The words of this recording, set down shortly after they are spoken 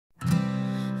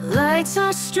Lights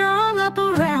are strung up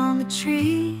around the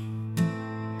tree,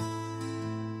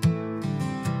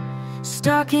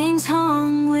 stockings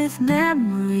hung with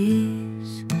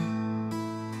memories.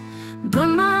 But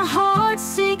my heart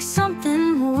seeks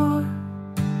something more,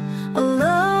 a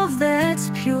love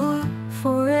that's pure,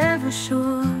 forever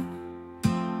sure.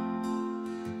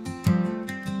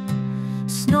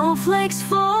 Snowflakes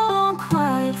fall on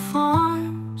quiet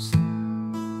farms,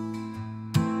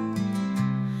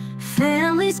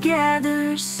 families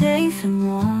gather safe and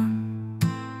warm.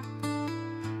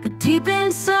 But deep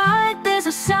inside there's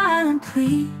a silent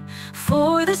plea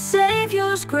for the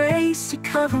Savior's grace to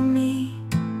cover me.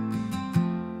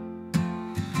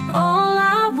 All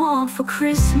I want for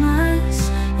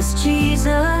Christmas is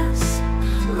Jesus,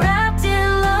 wrapped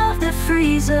in love that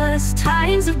frees us,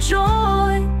 tidings of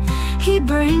joy He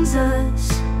brings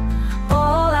us.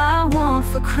 All I want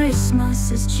for Christmas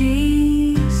is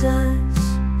Jesus.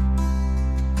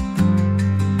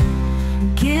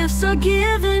 Gifts are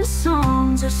given,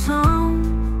 songs are sung,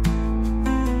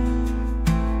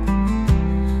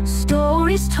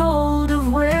 stories told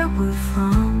of where we're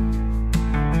from.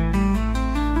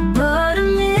 But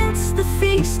amidst the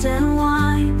feast and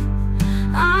wine,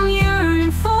 I'm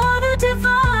yearning for the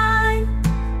divine.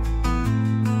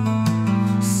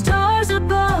 Stars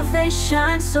above, they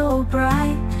shine so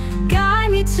bright,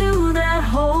 guide me to that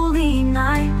holy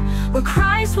night where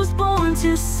Christ was born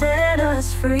to set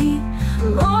us free.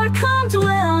 Lord, come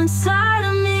dwell inside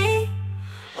of me.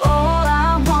 All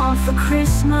I want for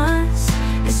Christmas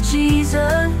is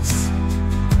Jesus,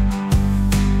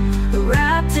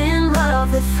 wrapped in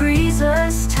love that frees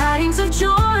us, tidings of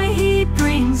joy He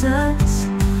brings us.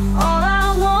 All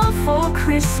I want for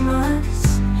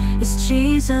Christmas is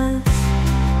Jesus.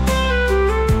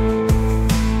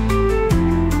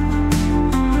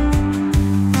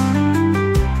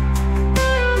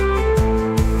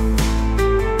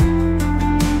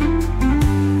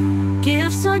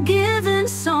 Gifts are given,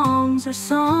 songs are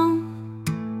sung,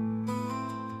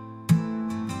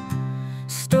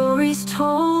 stories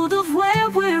told of where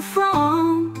we're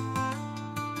from.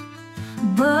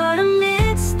 But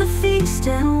amidst the feast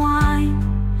and wine,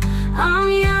 I'm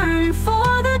yearning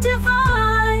for the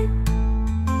divine.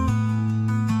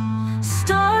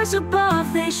 Stars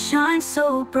above, they shine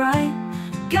so bright,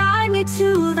 guide me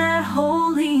to that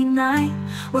holy night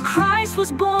where Christ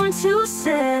was born to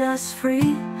set us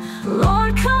free.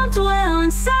 Lord, come dwell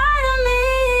inside of me.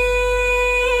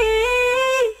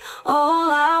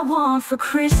 All I want for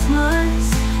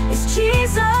Christmas is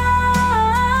Jesus,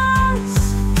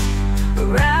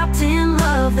 wrapped in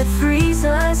love that frees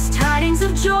us, tidings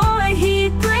of joy He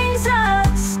brings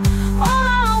us. All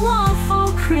I want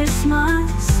for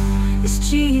Christmas is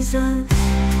Jesus.